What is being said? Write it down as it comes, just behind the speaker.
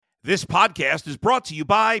This podcast is brought to you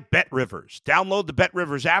by BetRivers. Download the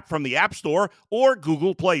BetRivers app from the App Store or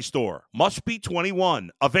Google Play Store. Must be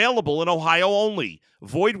 21. Available in Ohio only.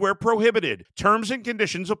 Void where prohibited. Terms and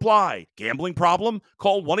conditions apply. Gambling problem?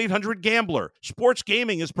 Call 1-800-GAMBLER. Sports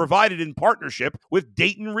gaming is provided in partnership with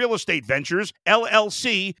Dayton Real Estate Ventures,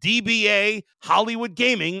 LLC, DBA, Hollywood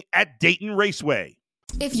Gaming at Dayton Raceway.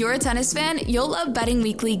 If you're a tennis fan, you'll love Betting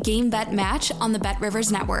Weekly Game Bet Match on the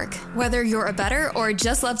BetRivers Network. Whether you're a bettor or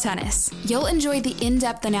just love tennis, you'll enjoy the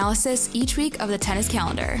in-depth analysis each week of the tennis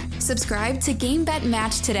calendar. Subscribe to Game Bet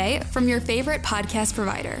Match today from your favorite podcast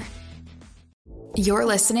provider. You're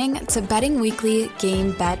listening to Betting Weekly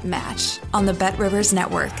Game Bet Match on the BetRivers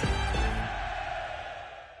Network.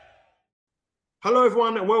 Hello,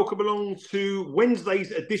 everyone, and welcome along to Wednesday's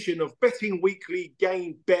edition of Betting Weekly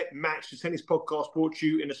Game Bet Match, the tennis podcast brought to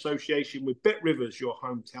you in association with BetRivers, your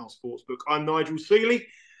hometown sportsbook. I'm Nigel Seeley,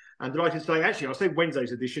 and delighted to say, actually, I say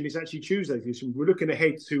Wednesday's edition, it's actually Tuesday's edition. We're looking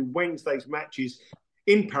ahead to Wednesday's matches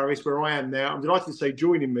in Paris, where I am now. I'm delighted to say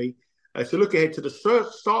joining me to look ahead to the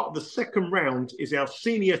start of the second round is our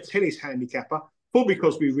senior tennis handicapper, for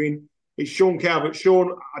Because We Win. It's Sean Calvert.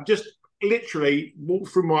 Sean, I've just literally walked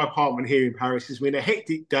through my apartment here in Paris. It's been a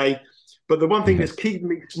hectic day, but the one thing that's keeping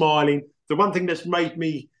me smiling, the one thing that's made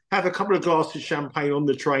me have a couple of glasses of champagne on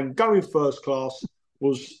the train, going first class,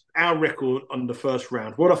 was our record on the first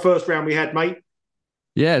round. What a first round we had, mate.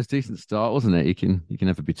 Yeah, it's a decent start, wasn't it? You can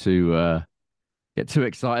never be get too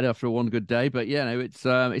excited after one good day, but yeah, no, it's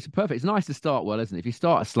perfect. It's nice to start well, isn't it? If you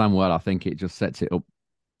start a slam well, I think it just sets it up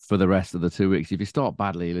for the rest of the 2 weeks. If you start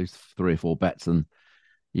badly, you lose 3 or 4 bets, and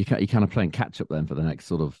you kind of playing catch up then for the next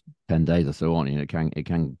sort of 10 days or so on. You know, it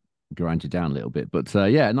can grind you down a little bit, but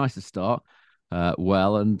yeah, nice to start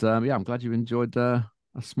well, and yeah, I'm glad you enjoyed a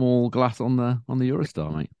small glass on the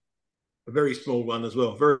Eurostar, mate. A very small one as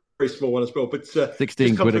well, very, very small one as well. But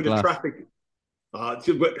 16 quid a glass.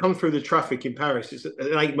 Come through the traffic in Paris. It's an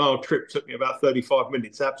 8-mile trip. Took me about 35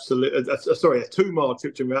 minutes. A 2-mile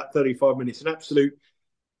trip took me about 35 minutes. An absolute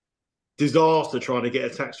disaster trying to get a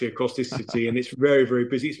taxi across this city, and it's very, very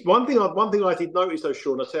busy. It's one thing I did notice though,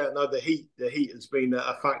 Sean. I know the heat has been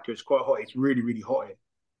a factor. It's quite hot. It's really, really hot here.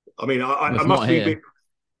 I mean, I must be a bit.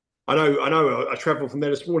 I know. I travelled from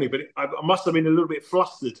there this morning, but I must have been a little bit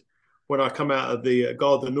flustered when I come out of the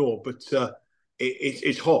Gare du Nord. But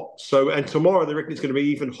it's hot. So, and tomorrow they reckon it's going to be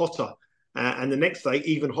even hotter, and the next day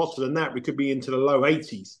even hotter than that. We could be into the low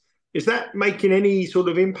 80s. Is that making any sort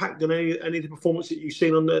of impact on any of the performance that you've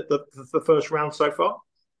seen on the first round so far?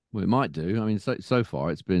 Well, it might do. I mean, so far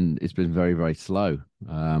it's been very, very slow.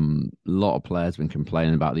 A lot of players have been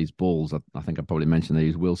complaining about these balls. I think I probably mentioned they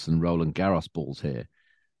use Wilson Roland Garros balls here,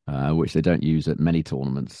 which they don't use at many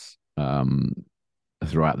tournaments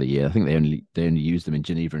throughout the year. I think they only use them in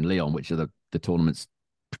Geneva and Lyon, which are the tournaments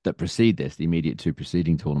that precede this, the immediate 2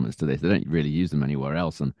 preceding tournaments to this. They don't really use them anywhere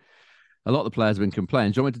else, and a lot of the players have been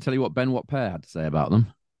complaining. Do you want me to tell you what Benoit Paire had to say about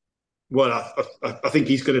them? Well, I think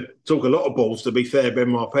he's going to talk a lot of balls, to be fair,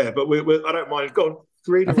 Benoit Paire, but I don't mind. Go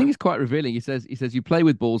on. I think it's quite revealing. He says you play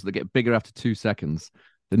with balls that get bigger after 2 seconds.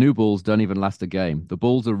 The new balls don't even last a game. The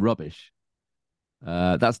balls are rubbish.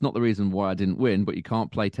 That's not the reason why I didn't win, but you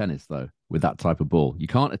can't play tennis, though, with that type of ball. You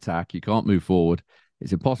can't attack. You can't move forward.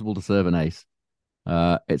 It's impossible to serve an ace.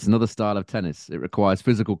 It's another style of tennis. It requires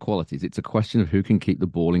physical qualities. It's a question of who can keep the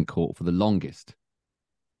ball in court for the longest.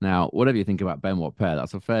 Now, whatever you think about Benoit Paire,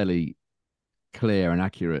 that's a fairly clear and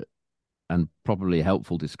accurate and probably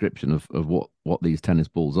helpful description of what these tennis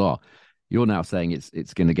balls are. You're now saying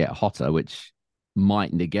it's going to get hotter, which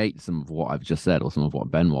might negate some of what I've just said or some of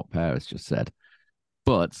what Benoit Paire has just said.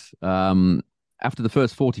 But after the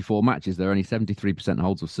first 44 matches, there are only 73%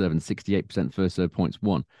 holds of serve and 68% first serve points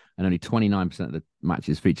won, and only 29% of the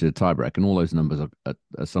matches featured a tiebreak, and all those numbers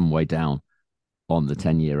are some way down on the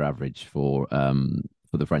 10-year average for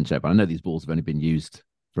the French Open. I know these balls have only been used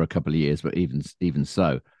for a couple of years, but even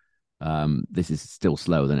so, this is still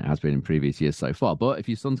slower than it has been in previous years so far. But if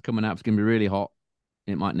your sun's coming out, it's going to be really hot.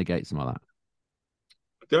 It might negate some of that.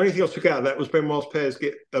 The only thing I took out of that was Benoit Paire's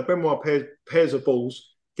of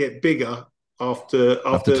balls get bigger after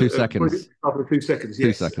 2 seconds. After 2 seconds,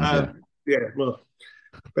 yes. 2 seconds, yeah. Well,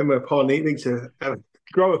 Benoit Paire needs to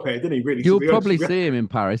grow a pair, didn't he? Really, you'll probably see him in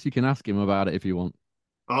Paris. You can ask him about it if you want.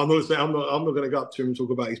 I'm not going to go up to him and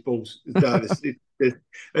talk about his balls. There's other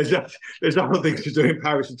things to do in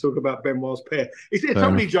Paris and talk about Benoit Paire. Is there so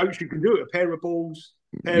many jokes you can do? A pair of balls,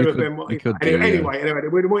 Benoit.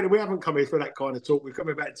 Anyway, we haven't come here for that kind of talk. We're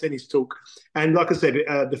coming about tennis talk. And like I said,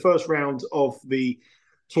 the first round of the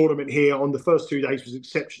tournament here on the first 2 days was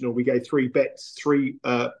exceptional. We gave 3 bets, 3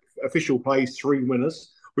 official plays, 3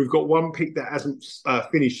 winners. We've got one pick that hasn't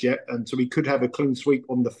finished yet, and so we could have a clean sweep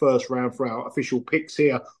on the first round for our official picks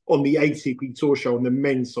here on the ATP Tour Show on the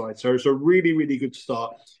men's side. So it's a really, really good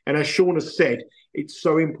start. And as Sean has said, it's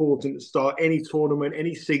so important to start any tournament,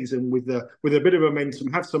 any season with a bit of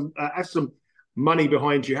momentum. Have some money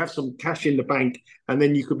behind you, have some cash in the bank, and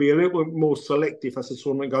then you could be a little bit more selective as the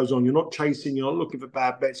tournament goes on. You're not chasing, you're not looking for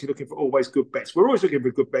bad bets, you're looking for always good bets. We're always looking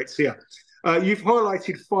for good bets here. You've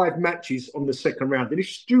highlighted 5 matches on the second round. And this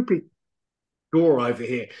stupid draw over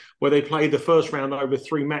here, where they play the first round over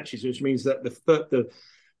 3 matches, which means that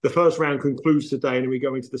the first round concludes today and then we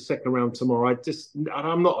go into the second round tomorrow.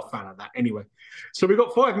 I'm not a fan of that anyway. So we've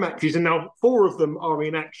got 5 matches, and now 4 of them are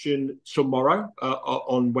in action tomorrow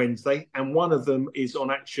on Wednesday, and 1 of them is on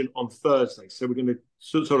action on Thursday. So we're going to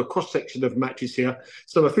sort of cross-section of matches here,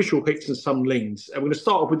 some official picks and some leans. And we're going to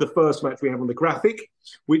start off with the first match we have on the graphic,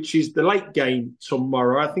 which is the late game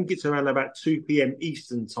tomorrow. I think it's around about 2 p.m.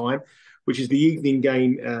 Eastern time, which is the evening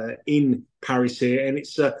game in Paris here. And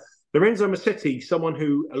it's Lorenzo Musetti, someone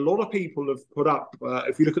who a lot of people have put up.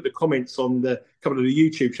 If you look at the comments on a couple of the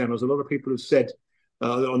YouTube channels, a lot of people have said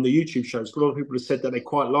on the YouTube shows, a lot of people have said that they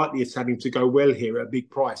quite like the Italian to go well here at a big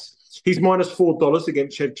price. He's -$4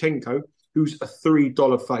 against Shevchenko, who's a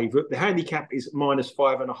 $3 favourite. The handicap is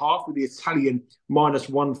 -5.5, with the Italian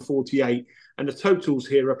 -148. And the totals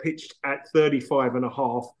here are pitched at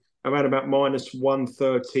 35.5, around about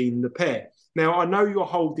 -113 the pair. Now, I know you're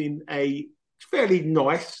holding a fairly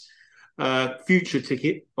nice future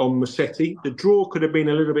ticket on Musetti. The draw could have been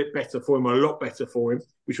a little bit better for him, a lot better for him,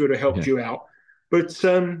 which would have helped you out. But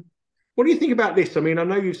what do you think about this? I mean, I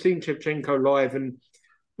know you've seen Shevchenko live, and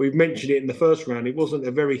we've mentioned it in the first round. It wasn't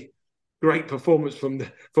a very great performance from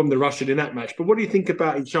the Russian in that match. But what do you think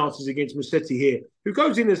about his chances against Musetti here, who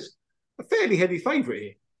goes in as a fairly heavy favourite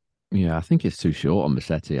here? Yeah, I think it's too short on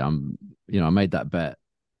Musetti. I made that bet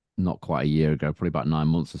not quite a year ago, probably about 9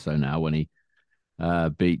 months or so now, when he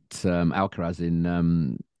beat Alcaraz in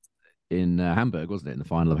Hamburg, wasn't it? In the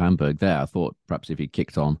final of Hamburg there. I thought perhaps if he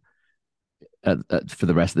kicked on for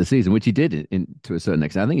the rest of the season, which he did to a certain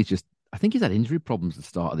extent. I think he's had injury problems at the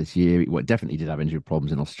start of this year. He definitely did have injury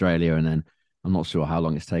problems in Australia, and then I'm not sure how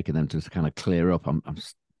long it's taken them to kind of clear up. I'm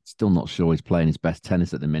still not sure he's playing his best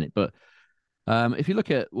tennis at the minute. But if you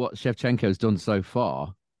look at what Shevchenko's done so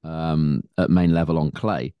far at main level on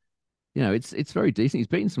clay, it's very decent. He's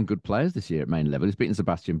beaten some good players this year at main level. He's beaten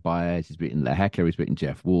Sebastian Baez, he's beaten Lehecker, he's beaten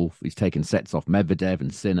Jeff Wolf. He's taken sets off Medvedev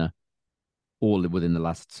and Sinner, all within the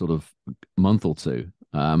last sort of month or two.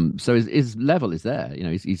 So his level is there.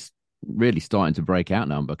 He's really starting to break out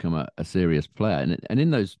now and become a serious player. And in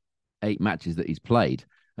those 8 matches that he's played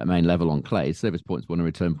at main level on clay, his service points won and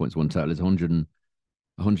return points won total is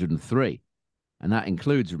 103. And that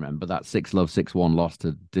includes, remember, that 6-love, 6-1 loss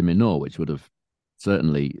to de Minaur, which would have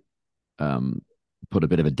certainly put a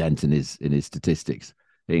bit of a dent in his statistics.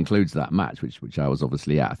 It includes that match, which I was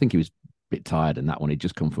obviously at. I think he was a bit tired in that one. He'd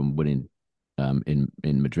just come from winning in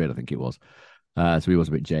Madrid, I think it was. So he was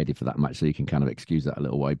a bit jaded for that match, so you can kind of excuse that a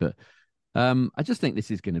little way. But I just think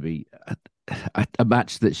this is going to be a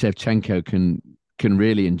match that Shevchenko can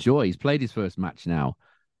really enjoy. He's played his first match now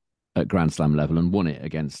at Grand Slam level and won it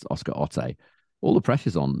against Oscar Otte. All the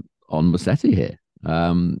pressure's on Musetti here.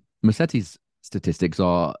 Musetti's statistics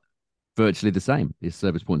are virtually the same. His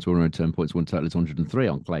service points won and return points won total is 103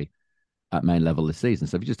 on clay at main level this season.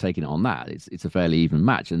 So if you're just taking it on that, it's a fairly even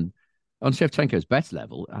match. And on Shevchenko's best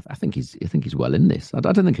level, I think he's well in this. I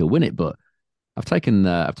don't think he'll win it, but I've taken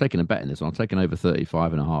a bet in this one. I've taken over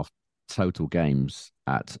 35.5 total games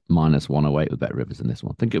at -108 with Bet Rivers in this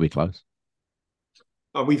one. I think it'll be close.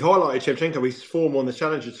 We've highlighted Shevchenko. His form on the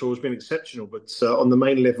Challenger Tour has been exceptional, but on the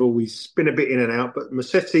main level, he's been a bit in and out. But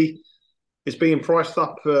Musetti is being priced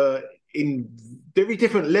up in very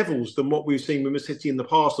different levels than what we've seen with Musetti in the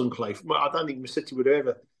past on clay. I don't think Musetti would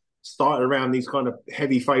ever start around these kind of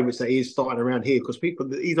heavy favourites that he is starting around here, because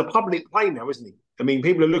he's a public play now, isn't he? I mean,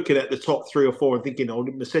 people are looking at the top 3 or 4 and thinking,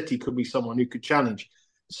 Musetti could be someone who could challenge.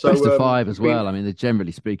 So, best of 5 as well. I mean,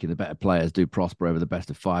 generally speaking, the better players do prosper over the best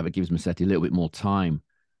of 5. It gives Musetti a little bit more time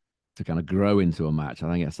to kind of grow into a match.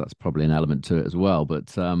 I guess that's probably an element to it as well.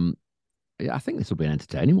 But I think this will be an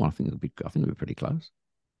entertaining one. I think it'll be pretty close.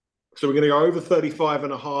 So we're going to go over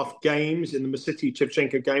 35.5 games in the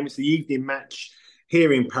Musetti-Shevchenko game. It's the evening match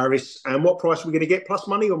here in Paris. And what price are we going to get? Plus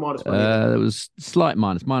money or minus money? There was slight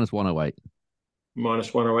minus 108.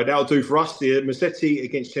 Minus 108. That'll do for us. The Musetti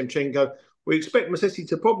against Shevchenko. We expect Musetti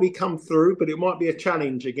to probably come through, but it might be a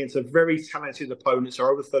challenge against a very talented opponent. So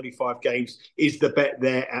over 35 games is the bet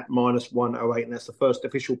there at -108. And that's the first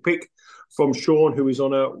official pick from Sean, who is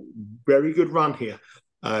on a very good run here.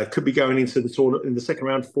 Could be going into the tournament in the second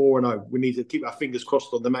round 4-0. We need to keep our fingers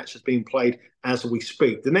crossed on the match that's being played as we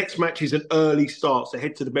speak. The next match is an early start, so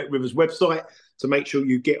head to the Bet Rivers website to make sure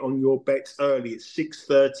you get on your bets early. It's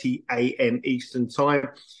 6:30 a.m. Eastern time.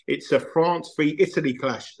 It's a France v Italy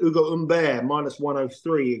clash. Ugo Humbert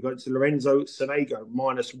 -103 against Lorenzo Sonego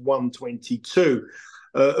 -122.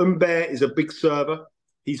 Humbert is a big server.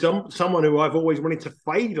 He's someone who I've always wanted to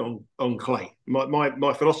fade on clay.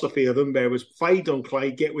 My philosophy of Humbert was fade on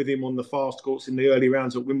clay, get with him on the fast courts in the early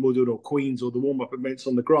rounds at Wimbledon or Queens or the warm-up events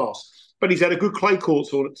on the grass. But he's had a good clay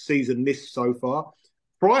court season this so far.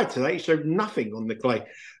 Prior to that, he showed nothing on the clay.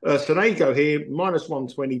 Sonego here,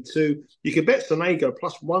 -122. You can bet Sonego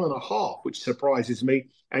 +1.5, which surprises me.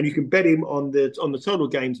 And you can bet him on the total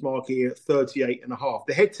games market here at 38.5.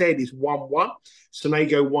 The head-to-head is 1-1.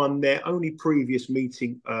 Sonego won their only previous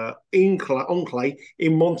meeting on clay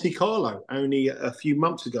in Monte Carlo only a few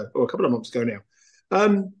months ago, or a couple of months ago now.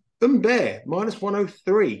 Humbert,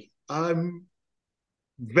 -103. I'm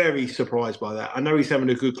very surprised by that. I know he's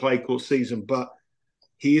having a good clay court season, but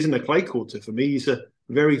he isn't a clay courter for me. He's a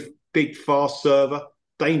very big, fast server,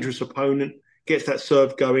 dangerous opponent, gets that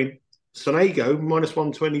serve going. Sonego,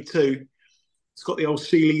 -122. It's got the old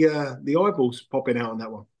Seeley, the eyeballs popping out on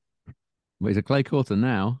that one. Well, he's a clay courter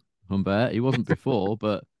now, Humbert. He wasn't before,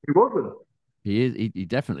 but He wasn't. he is. He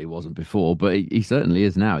definitely wasn't before, but he certainly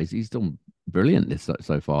is now. He's done brilliant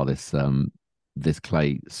so far. This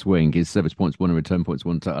clay swing. His service points won and return points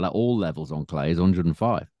won total at all levels on clay is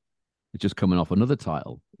 105. It's just coming off another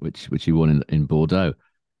title, which he won in Bordeaux.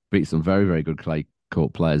 Beat some very, very good clay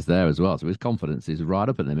court players there as well. So his confidence is right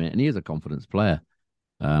up at the minute, and he is a confidence player,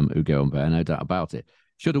 Ugo Humbert, no doubt about it.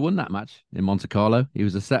 Should have won that match in Monte Carlo. He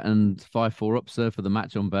was a set and 5-4 up serve for the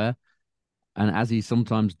match, Humbert. And as he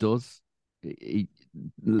sometimes does, I'm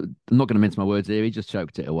not going to mince my words here, he just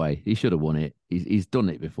choked it away. He should have won it. He's done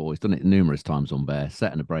it before. He's done it numerous times, Humbert.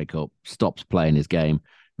 Setting a break up, stops playing his game,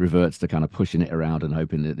 reverts to kind of pushing it around and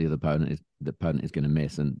hoping that the opponent is going to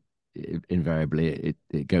miss, and invariably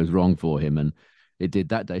it goes wrong for him, and it did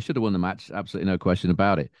that day. Should have won the match, absolutely no question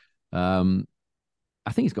about it.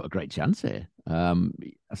 I think he's got a great chance here.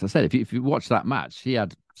 As I said, if you watch that match, he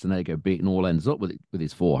had Sonego beating all ends up with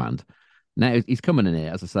his forehand. Now he's coming in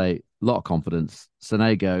here, as I say, a lot of confidence.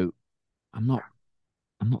 Sonego, I'm not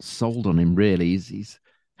sold on him really. He's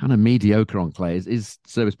kind of mediocre on clay. His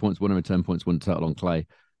service points won and return points won total on clay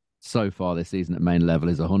so far this season at main level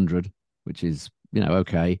is 100, which is,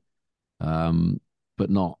 okay, but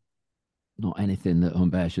not anything that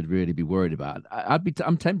Humbert should really be worried about.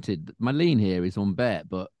 I'm tempted. My lean here is Humbert,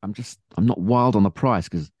 but I'm not wild on the price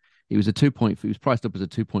because he was priced up as a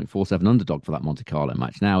 2.47 underdog for that Monte Carlo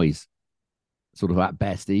match. Now he's sort of at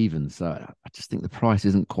best even, so I just think the price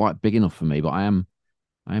isn't quite big enough for me. But I am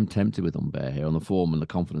tempted with Humbert here on the form and the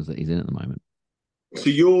confidence that he's in at the moment. So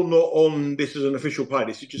you're not on this as an official play.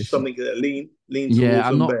 This is just something that lean towards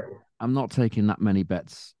Humbert. I'm not taking that many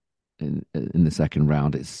bets in the second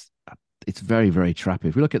round. It's very, very trappy.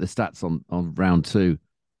 If we look at the stats on round 2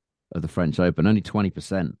 of the French Open, only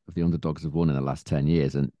 20% of the underdogs have won in the last 10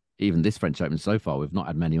 years. And even this French Open so far, we've not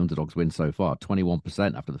had many underdogs win so far,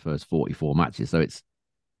 21% after the first 44 matches. So it's,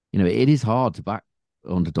 it is hard to back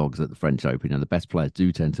underdogs at the French Open. The best players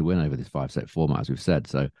do tend to win over this 5-set format, as we've said.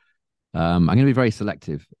 So I'm going to be very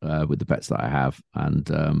selective with the bets that I have.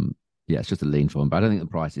 And it's just a lean for him. But I don't think the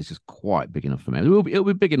price is just quite big enough for me. It'll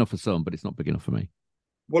be big enough for some, but it's not big enough for me.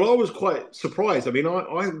 Well, I was quite surprised. I mean,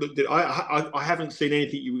 I looked at. I haven't seen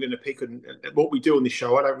anything you were going to pick, and what we do on this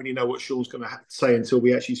show, I don't really know what Sean's going to say until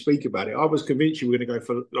we actually speak about it. I was convinced you were going to go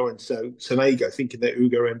for Lorenzo Sonego, thinking that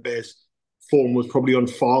Ugo Humbert's form was probably on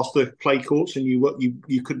faster clay courts, and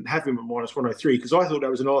you couldn't have him at -103 because I thought that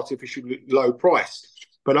was an artificially low price.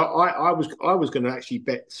 But I was going to actually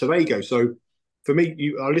bet Sonego. So for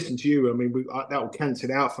me, I listened to you. I mean, that will cancel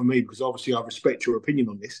it out for me because obviously I respect your opinion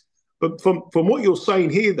on this. But from what you're saying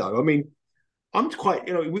here, though, I mean, I'm quite,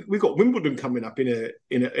 we've got Wimbledon coming up in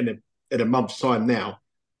a month's time now.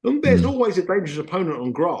 Humbert's always a dangerous opponent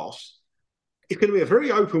on grass. It's going to be a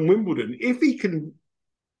very open Wimbledon. If he can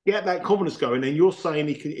get that confidence going, and you're saying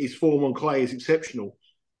his form on clay is exceptional,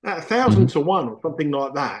 at 1,000 to 1 or something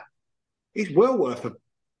like that, he's well worth a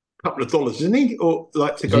couple of dollars, isn't he? Or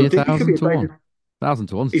like to go deep. 1,000 to 1. 1,000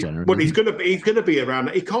 to 1's generous. Well, he's going to be around.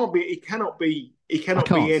 He can't be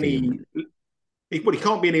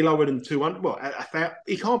any lower than 200. Well,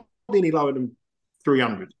 he can't be any lower than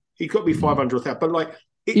 300. He's got to be 500. But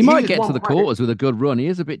he might get to the quarters with a good run. He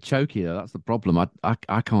is a bit choky though. That's the problem.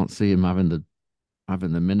 I can't see him having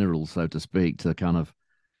the minerals, so to speak, to kind of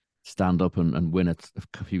stand up and win a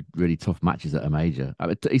few really tough matches at a major. I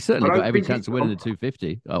mean, he's certainly got every chance of winning the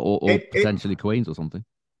 250 or potentially Queens or something.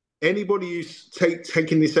 Anybody who's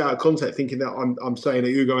taking this out of context, thinking that I'm saying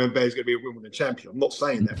that Hugo Humbert is going to be a Wimbledon champion, I'm not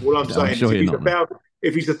saying that. All I'm saying is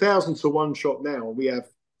if he's 1,000 to 1 shot now, and we have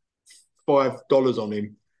 $5 on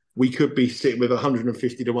him, we could be sitting with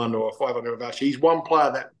 150 to 1 or 500 of actually. He's one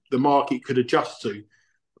player that the market could adjust to,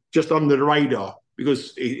 just under the radar,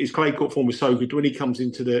 because his clay court form is so good. When he comes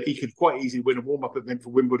into he could quite easily win a warm-up event for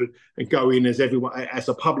Wimbledon and go in as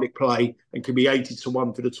a public play and can be 80 to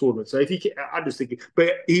 1 for the tournament. So if he can, I'm just thinking,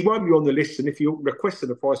 but he won't be on the list. And if you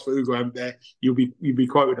requested a price for Hugo Humbert, you'll be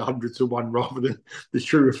quoted 100 to 1 rather than the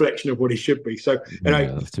true reflection of what he should be. So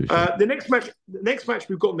anyway, the next match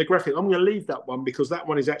we've got on the graphic, I'm going to leave that one because that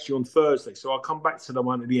one is actually on Thursday. So I'll come back to the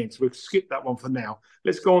one at the end. So we'll skip that one for now.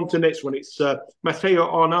 Let's go on to the next one. It's Matteo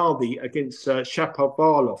Arnaldi against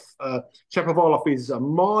Shapovalov. Shapovalov is a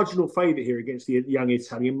marginal favourite here against the young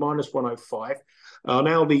Italian, -105.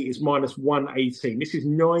 Arnaldi is -118. This is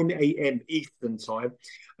 9 a.m. Eastern time.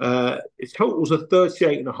 Its totals are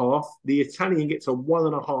 38.5. The Italian gets a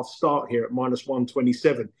 1.5 start here at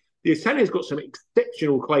 -127. The Italian's got some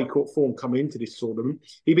exceptional clay court form coming into this tournament.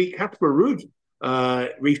 He beat Casper Ruud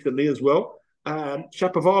recently as well.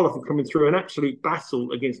 Shapovalov coming through an absolute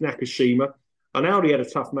battle against Nakashima. Arnaldi had a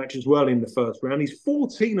tough match as well in the first round. He's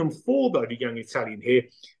 14-4 though, the young Italian here.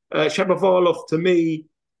 Shapovalov, to me,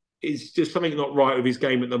 is just something not right with his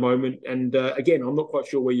game at the moment. And again, I'm not quite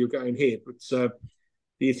sure where you're going here, but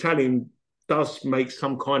the Italian does make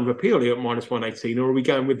some kind of appeal here at -118, or are we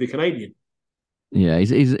going with the Canadian? Yeah,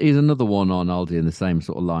 he's another one, Arnaldi, in the same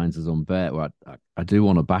sort of lines as Humbert, where I do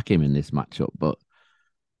want to back him in this matchup, but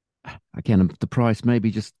again, the price maybe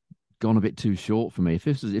just gone a bit too short for me. If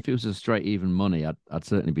it was a straight even money, I'd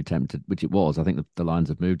certainly be tempted, which it was. I think the lines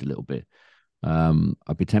have moved a little bit.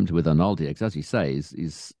 I'd be tempted with Arnaldi because, as you say,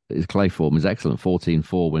 his clay form is excellent.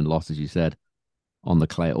 14-4 win-loss, as you said, on the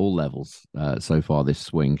clay at all levels so far this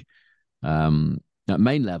swing. At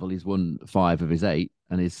main level, he's won 5 of his 8,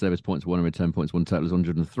 and his service points won and return points won total is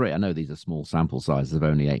 103. I know these are small sample sizes of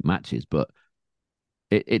only 8 matches, but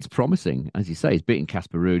it's promising. As you say, he's beaten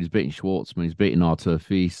Casper Ruud, he's beaten Schwartzman, he's beaten Artur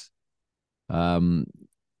Fils.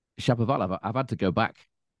 Shapovalov, I've had to go back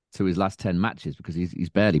to his last 10 matches because he's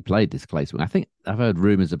barely played this clay swing. I think I've heard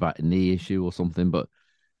rumours about a knee issue or something, but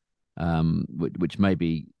which may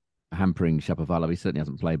be hampering Shapovalov. He certainly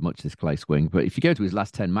hasn't played much this clay swing. But if you go to his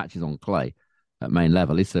last 10 matches on clay at main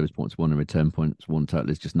level, his service points won and return points won total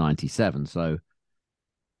is just 97. So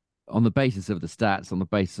on the basis of the stats, on the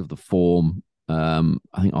basis of the form,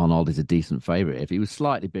 I think Arnold is a decent favourite. If he was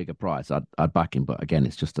slightly bigger price, I'd back him. But again,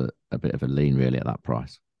 it's just a bit of a lean really at that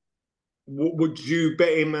price. Would you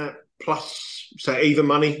bet him at plus, say, even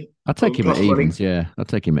money? I'd take him at evens, money? yeah. I'd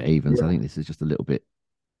take him at evens. Yeah. I think this is just a little bit,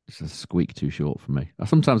 just a squeak too short for me. I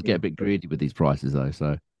sometimes get a bit greedy with these prices though,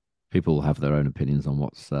 so people have their own opinions on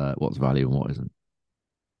what's value and what isn't.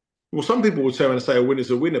 Well, some people will turn and say a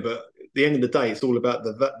winner's a winner, but at the end of the day, it's all about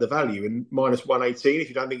the value. And -118, if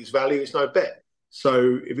you don't think it's value, it's no bet.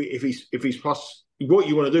 So if he's plus, what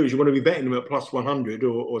you want to do is you want to be betting him at +100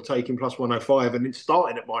 or taking +105 and then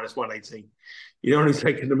starting at -118. You don't want to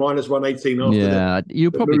take the -118 after. Yeah,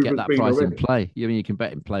 you'll probably get that price in play. I mean, you can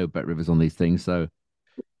bet in play with Bet Rivers on these things, so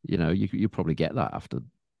you probably get that after.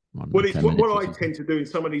 Well, it's what I tend to do in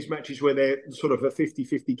some of these matches where they're sort of a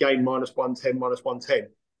 50-50 game, -110, -110.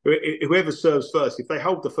 Whoever serves first, if they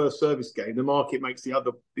hold the first service game, the market makes the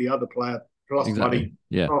other player plus money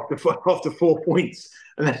after 4 points.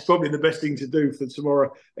 And that's probably the best thing to do for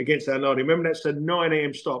tomorrow against Arnaldi. Remember, that's a 9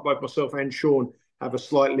 a.m. start. Both myself and Sean have a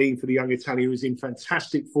slight lean for the young Italian who's in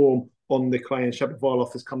fantastic form on the clay. And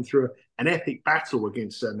Shapovalov has come through an epic battle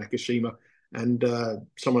against Nakashima. And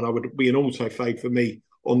someone I would be an auto fade for me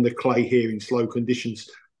on the clay here in slow conditions.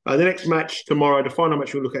 The next match tomorrow, the final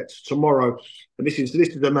match we'll look at tomorrow, and this is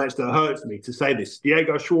the match that hurts me to say this.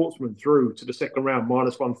 Diego Schwartzman through to the second round,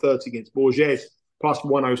 -130 against Borges,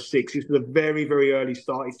 +106. This is a very, very early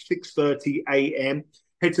start. It's 6:30 a.m.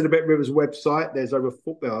 Head to the Bet Rivers website. There's over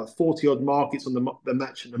 40-odd markets on the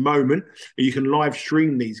match at the moment. You can live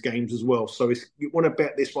stream these games as well. So if you want to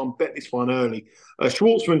bet this one early.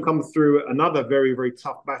 Schwartzman comes through another very, very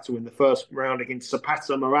tough battle in the first round against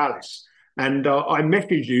Zapata Morales. And I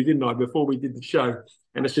messaged you, didn't I, before we did the show?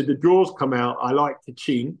 And I said, the draws come out. I like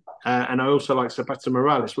Kachin, and I also like Zapata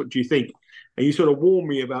Morales. What do you think? And you sort of warned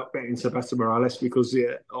me about betting Zapata Morales because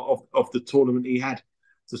of the tournament he had,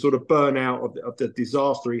 the sort of burnout of the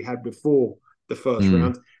disaster he had before the first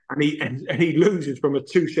round. And he loses from a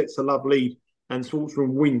 2-sets-to-love lead, and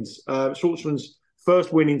Schwartzman wins. Schwartzman's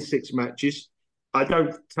first win in 6 matches. I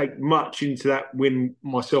don't take much into that win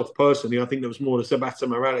myself personally. I think there was more to Zapata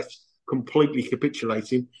Morales completely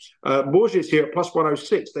capitulating. Borges here at plus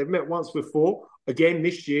 106. They've met once before, again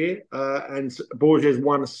this year, and Borges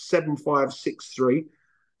won 7-5,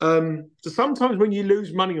 6-3. So sometimes when you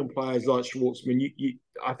lose money on players like Schwartzman,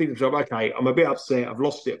 I think to myself, okay, I'm a bit upset. I've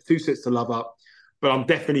lost it. 2 sets to love up, but I'm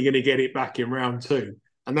definitely going to get it back in round 2.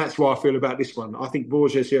 And that's why I feel about this one. I think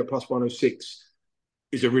Borges here at plus 106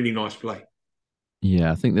 is a really nice play.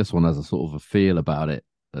 Yeah, I think this one has a sort of a feel about it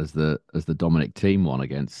as the Dominic Thiem one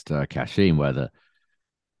against Kashin, where the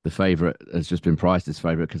favourite has just been priced as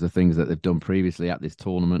favourite because of things that they've done previously at this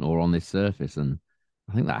tournament or on this surface. And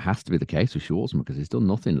I think that has to be the case with Schwartzman because he's done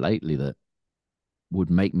nothing lately that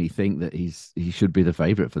would make me think that he should be the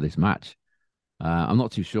favourite for this match. I'm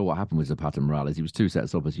not too sure what happened with Zapata Morales. He was 2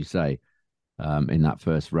 sets up, as you say, in that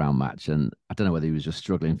first round match. And I don't know whether he was just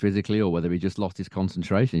struggling physically or whether he just lost his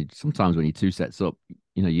concentration. Sometimes when you're 2 sets up,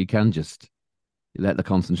 you can just let the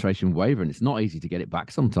concentration waver, and it's not easy to get it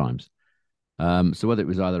back sometimes. So whether it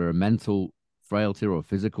was either a mental frailty or a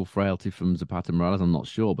physical frailty from Zapata Morales, I'm not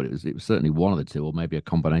sure, but it was certainly one of the two, or maybe a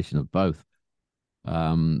combination of both.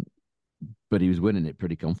 But he was winning it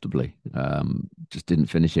pretty comfortably. Just didn't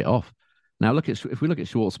finish it off. Now, if we look at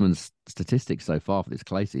Schwartzman's statistics so far for this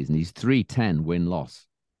clay season, he's 310 win-loss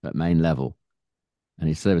at main level. And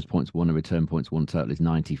his service points won and return points won total is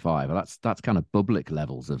 95. That's kind of Bublik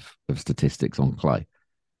levels of statistics on clay.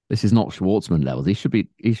 This is not Schwartzman levels. He should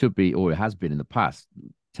be, or it has been in the past,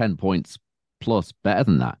 10 points plus better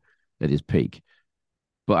than that at his peak.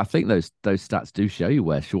 But I think those stats do show you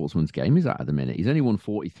where Schwartzman's game is at the minute. He's only won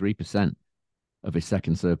 43% of his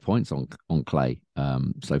second serve points on clay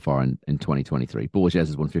so far in 2023. Borges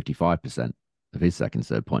has won 55% of his second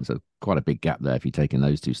serve points. So quite a big gap there if you're taking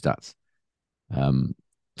those two stats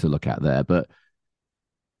to look at there. But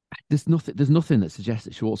there's nothing that suggests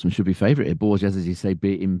that Schwartzman should be favourite here. Borges, as you say,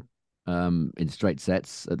 beat him in straight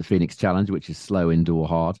sets at the Phoenix Challenge, which is slow indoor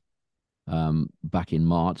hard, back in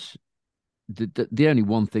March. The only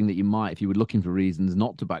one thing that you might, if you were looking for reasons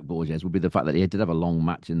not to back Borges, would be the fact that he did have a long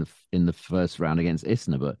match in the first round against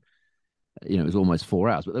Isner, but it was almost 4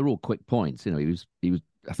 hours. But they're all quick points. He was.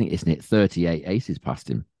 I think Isner hit 38 aces past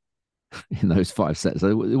him in those 5 sets. So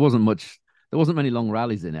it wasn't much. There wasn't many long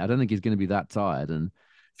rallies in it. I don't think he's going to be that tired. And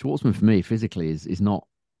Schwartzman, for me, physically is not.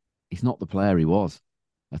 He's not the player he was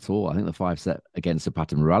at all. I think the 5 set against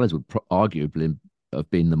Zapata Morales would arguably have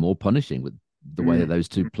been the more punishing with the way that those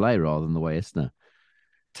two play rather than the way Isner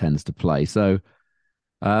tends to play. So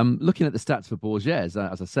looking at the stats for Borges,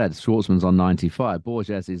 as I said, Schwartzman's on 95.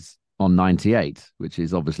 Borges is on 98, which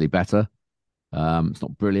is obviously better. It's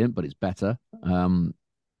not brilliant, but it's better.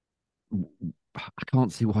 I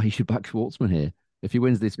can't see why he should back Schwartzman here. If he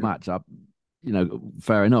wins this match,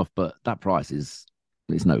 fair enough, but that price is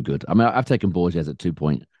no good. I mean, I've taken Borges at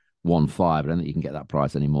 2.15. I don't think you can get that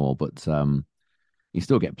price anymore, but you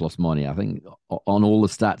still get plus money. I think on all the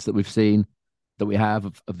stats that we've seen, that we have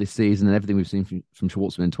of this season and everything we've seen from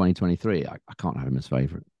Schwartzman in 2023, I can't have him as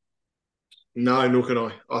favourite. No, nor can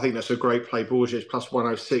I. I think that's a great play. Borges plus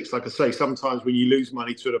 106. Like I say, sometimes when you lose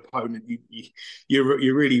money to an opponent,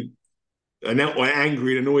 you're really outright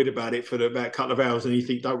angry and annoyed about it for about a couple of hours, and you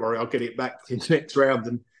think, don't worry, I'll get it back in the next round.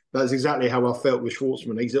 And that's exactly how I felt with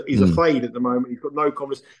Schwartzman. He's a fade at the moment. He's got no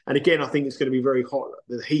confidence. And again, I think it's going to be very hot.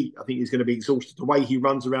 The heat, I think he's going to be exhausted. The way he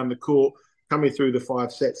runs around the court, coming through the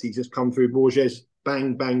 5 sets, he's just come through. Borges,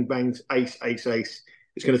 bang, bang, bang, ace, ace, ace.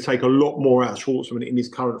 It's going to take a lot more out of Schwartzman in his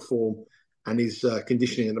current form and his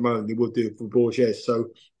conditioning at the moment than he would do for Borges. So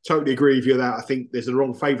totally agree with you that. I think there's a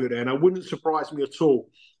wrong favourite there. And it wouldn't surprise me at all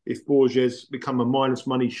if Borges become a minus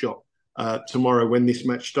money shot tomorrow when this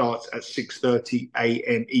match starts at 6:30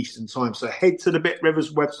 a.m. Eastern time. So head to the Bet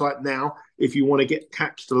Rivers website now if you want to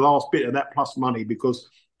catch the last bit of that plus money, because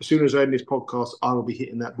as soon as I end this podcast, I will be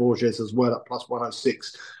hitting that Borges as well at plus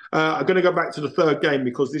 106. I'm going to go back to the third game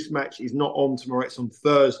because this match is not on tomorrow. It's on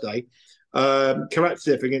Thursday.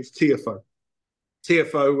 Karatsev against Tiafoe.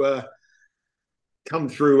 Tiafoe come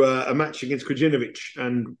through a match against Krajinovic,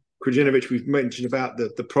 and Krajinovic, we've mentioned about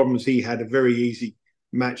the problems he had. A very easy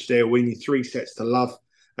match there, winning 3 sets to love.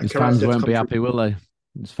 His fans won't be happy, will they?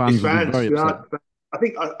 His fans will be very upset. I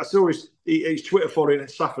think I saw his Twitter following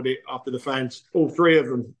and suffered it after the fans, all 3 of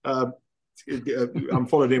them,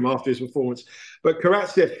 unfollowed him after his performance. But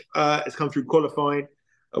Karatsev has come through qualifying.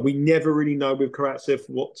 We never really know with Karatsev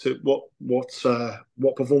what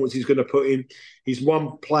performance he's going to put in. He's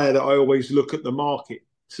one player that I always look at the market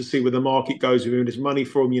to see where the market goes with him. There's money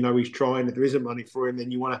for him, he's trying. If there isn't money for him,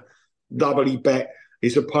 then you want to doubly bet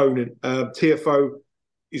his opponent. Tiafoe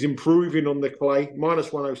is improving on the clay.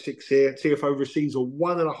 -106 here. TFO receives a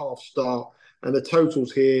 1.5 star, and the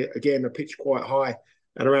totals here again are pitched quite high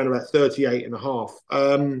at around about 38.5.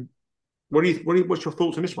 What's your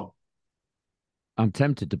thoughts on this one? I'm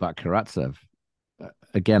tempted to back Karatsev.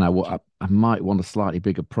 Again, I might want a slightly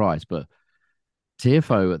bigger price, but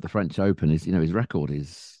TFO at the French Open is, his record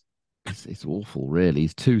is it's awful, really.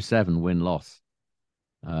 He's 2-7 win-loss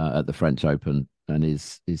at the French Open, and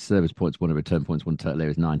his service points won and return points won total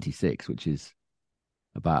is 96, which is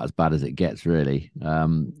about as bad as it gets, really.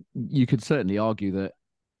 You could certainly argue that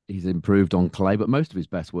he's improved on clay, but most of his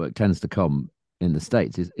best work tends to come in the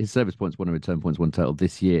States. His service points won and return points won total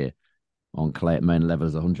this year on clay at main level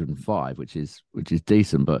is 105, which is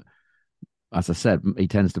decent. But as I said, he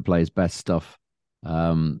tends to play his best stuff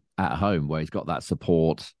at home, where he's got that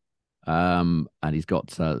support, and he's got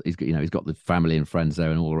the family and friends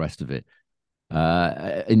there and all the rest of it.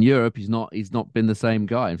 In Europe, he's not been the same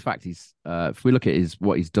guy. In fact, if we look at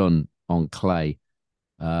what he's done on clay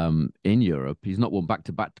in Europe, he's not won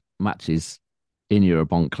back-to-back matches in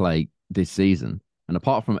Europe on clay this season. And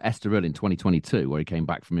apart from Estoril in 2022, where he came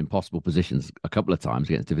back from impossible positions a couple of times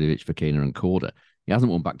against Davidovich, Fokina and Korda, he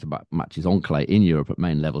hasn't won back-to-back matches on clay in Europe at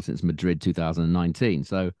main level since Madrid 2019.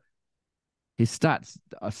 So his stats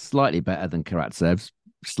are slightly better than Karatsev's,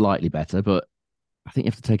 slightly better, but I think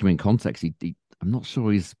you have to take him in context. I'm not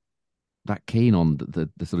sure he's that keen on the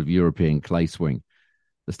sort of European clay swing.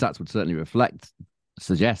 The stats would certainly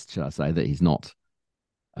suggest, shall I say, that he's not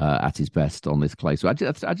at his best on this clay. So I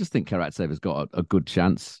just think Karatsev has got a good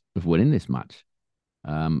chance of winning this match.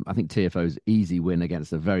 I think TFO's easy win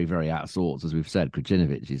against a very, very out of sorts, as we've said,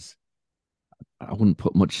 Krajinovic is. I wouldn't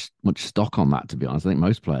put much stock on that, to be honest. I think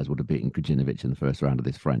most players would have beaten Krajinovic in the first round of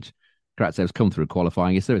this French. Karatsev's come through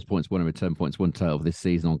qualifying. His service points won and return points won total this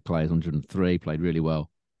season on clay is 103. Played really well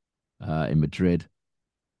in Madrid.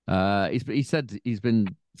 He said he's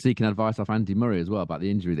been seeking advice off Andy Murray as well about the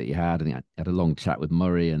injury that he had, and he had a long chat with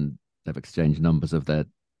Murray, and they've exchanged numbers of their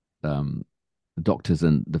doctors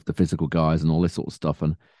and the physical guys and all this sort of stuff.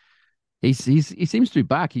 And he seems to be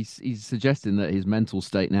back. He's suggesting that his mental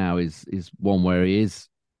state now is one where he is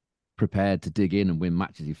prepared to dig in and win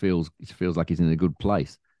matches. He feels like he's in a good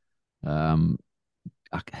place. I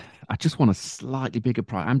just want a slightly bigger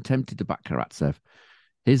price. I'm tempted to back Karatsev.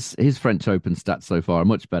 His French Open stats so far are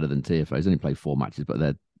much better than TFO. He's only played 4 matches, but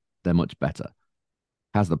they're much better.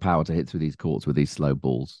 Has the power to hit through these courts with these slow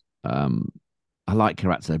balls. I like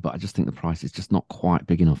Karatsev, but I just think the price is just not quite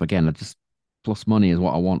big enough. Again, plus money is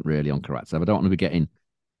what I want really on Karatsev. I don't want to be getting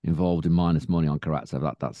involved in minus money on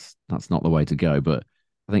Karatsev. That's not the way to go. But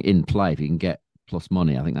I think in play, if you can get plus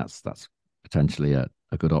money, I think that's potentially a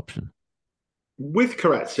good option. With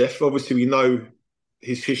Karatsev, obviously we know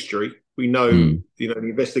his history. We know, the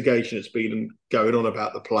investigation that's been going on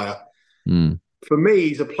about the player. For me,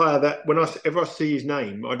 he's a player that whenever I see his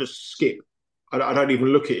name, I just skip. I don't even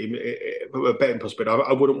look at him from a betting perspective.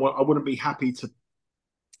 I wouldn't be happy to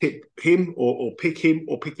tip him or pick him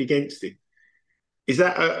or pick against him. Is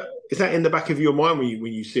that in the back of your mind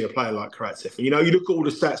when you see a player like Karatsev? And, you look at all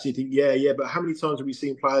the stats and you think, yeah, but how many times have we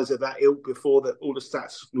seen players of that ilk before that all the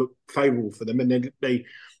stats look favourable for them and then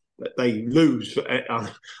they lose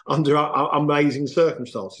under amazing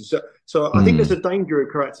circumstances? So I think there's a danger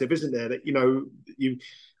of Karatsev, isn't there? That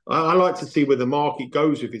I like to see where the market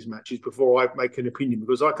goes with his matches before I make an opinion,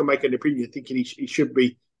 because I can make an opinion thinking he should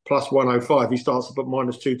be plus 105. He starts up at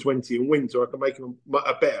minus 220 and wins, or I can make him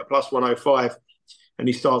a bet at plus 105 and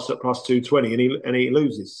he starts at plus 220 and he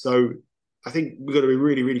loses. So I think we've got to be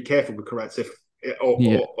really, really careful with Karatsev or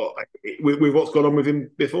with what's gone on with him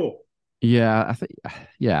before. Yeah,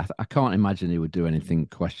 I can't imagine he would do anything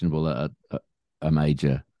questionable at a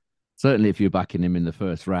major. Certainly, if you're backing him in the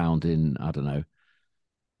first round in, I don't know,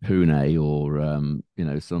 Pune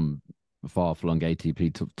or some far-flung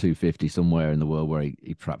ATP 250 somewhere in the world where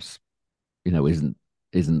he perhaps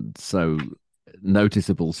isn't so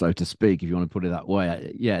noticeable, so to speak, if you want to put it that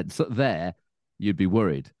way. Yeah, so there you'd be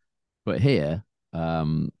worried, but here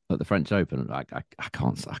at the French Open, I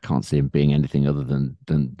can't see him being anything other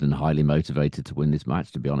than highly motivated to win this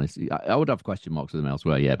match. To be honest, I would have question marks with him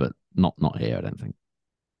elsewhere, yeah, but not here. I don't think.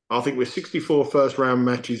 I think with 64 first-round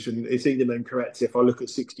matches, and it's either named Karatsev. If I look at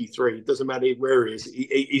 63, it doesn't matter where he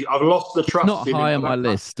is. I've lost the trust. Not high on my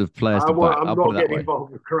list of players to back. I'm not getting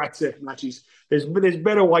involved with Karatsev matches. There's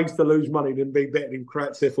better ways to lose money than be betting in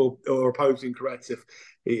Karatsev or opposing Karatsev.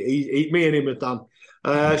 Me and him are done.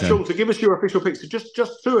 Okay. Sean, so give us your official picks. So just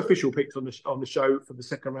 2 official picks on the show for the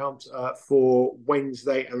second round for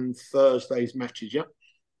Wednesday and Thursday's matches. Yeah.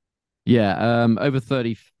 Yeah, over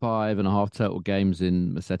 35.5 total games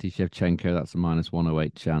in Musetti Shevchenko. That's a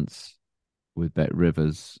 -108 chance with Bet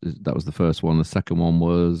Rivers. That was the first one. The second one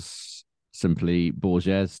was simply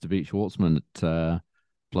Borges to beat Schwartzman at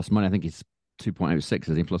plus money. I think he's 2.06,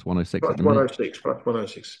 is he? Plus 106 Plus at the minute. 106, plus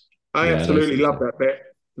 106. I Yeah, absolutely love that bet.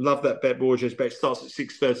 Love that bet, Borges bet. Starts at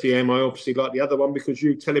 6:30 a.m. I obviously like the other one because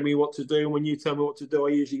you telling me what to do. And when you tell me what to do, I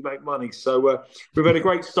usually make money. So we've had a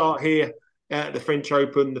great start here at the French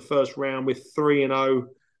Open, the first round with 3-0.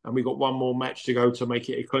 And we've got one more match to go to make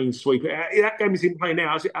it a clean sweep. That game is in play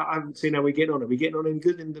now. I haven't seen how we're getting on. Are we getting on any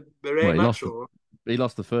good in the Well, match? He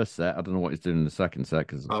lost the first set. I don't know what he's doing in the second set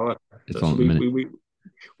because it's on at the minute.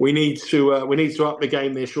 We need to up the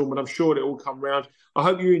game there, Sean, but I'm sure it'll all come round. I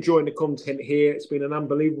hope you're enjoying the content here. It's been an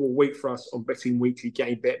unbelievable week for us on Betting Weekly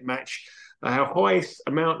Game Bet Match. Our highest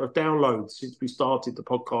amount of downloads since we started the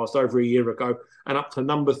podcast over a year ago, and up to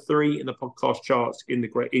number 3 in the podcast charts in the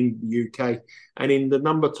UK, and in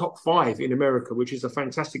the top 5 in America, which is a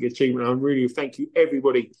fantastic achievement. I really thank you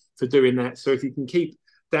everybody for doing that. So if you can keep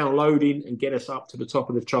downloading and get us up to the top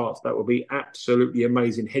of the charts, that will be absolutely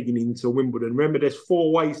amazing heading into Wimbledon. Remember, there's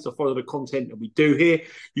 4 ways to follow the content that we do here.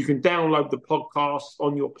 You can download the podcast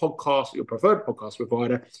on your preferred podcast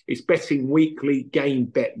provider. It's Betting Weekly Game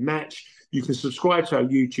Bet Match. You can subscribe to our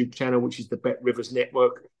YouTube channel, which is the Bet Rivers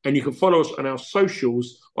Network. And you can follow us on our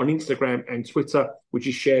socials on Instagram and Twitter, which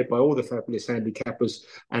is shared by all the fabulous handicappers.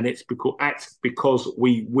 And it's because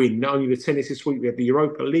we win. Not only the tennis this week, we have the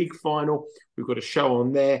Europa League final. We've got a show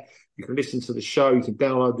on there. You can listen to the show. You can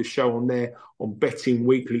download the show on there on Betting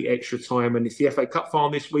Weekly Extra Time. And it's the FA Cup final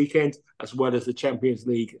this weekend, as well as the Champions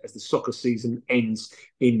League as the soccer season ends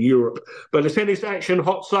in Europe. But the tennis action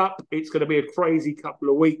hots up. It's going to be a crazy couple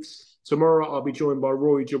of weeks. Tomorrow, I'll be joined by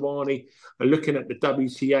Roy Giovanni looking at the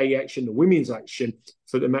WTA action, the women's action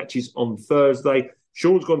for the matches on Thursday.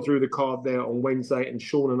 Sean's gone through the card there on Wednesday, and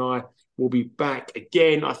Sean and I will be back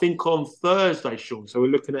again, I think, on Thursday, Sean. So we're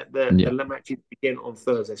looking at the matches again on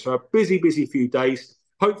Thursday. So a busy few days.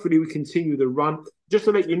 Hopefully, we continue the run. Just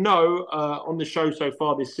to let you know, on the show so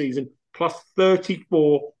far this season, plus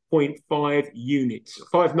 34.59 units.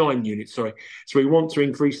 So we want to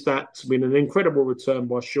increase that. It's been an incredible return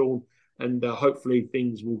by Sean, and hopefully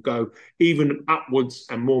things will go even upwards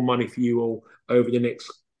and more money for you all over the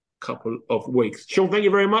next couple of weeks. Sean, thank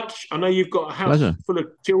you very much. I know you've got a house full of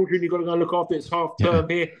children you've got to go and look after. It's half term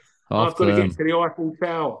here. I've got to get to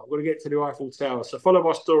the Eiffel Tower. So follow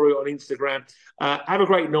my story on Instagram. Have a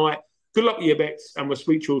great night. Good luck with your bets, and we'll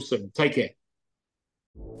speak to you all soon. Take care.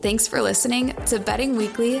 Thanks for listening to Betting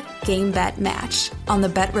Weekly Game Bet Match on the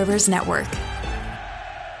Bet Rivers Network.